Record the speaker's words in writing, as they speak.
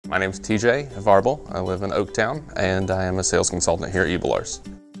My name is TJ Varble. I live in Oaktown and I am a sales consultant here at Uebelhor's.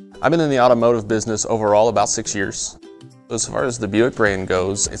 I've been in the automotive business overall about 6 years. As far as the Buick brand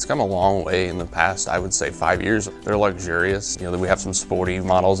goes, it's come a long way in the past, I would say 5 years. They're luxurious. You know, we have some sporty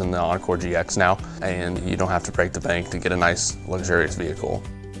models in the Encore GX now, and you don't have to break the bank to get a nice, luxurious vehicle.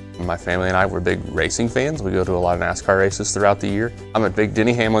 My family and I were big racing fans. We go to a lot of NASCAR races throughout the year. I'm a big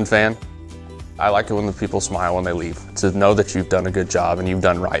Denny Hamlin fan. I like it when the people smile when they leave. To know that you've done a good job and you've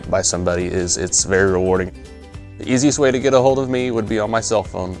done right by somebody it's very rewarding. The easiest way to get a hold of me would be on my cell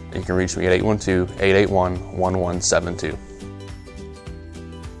phone. You can reach me at 812-881-1172.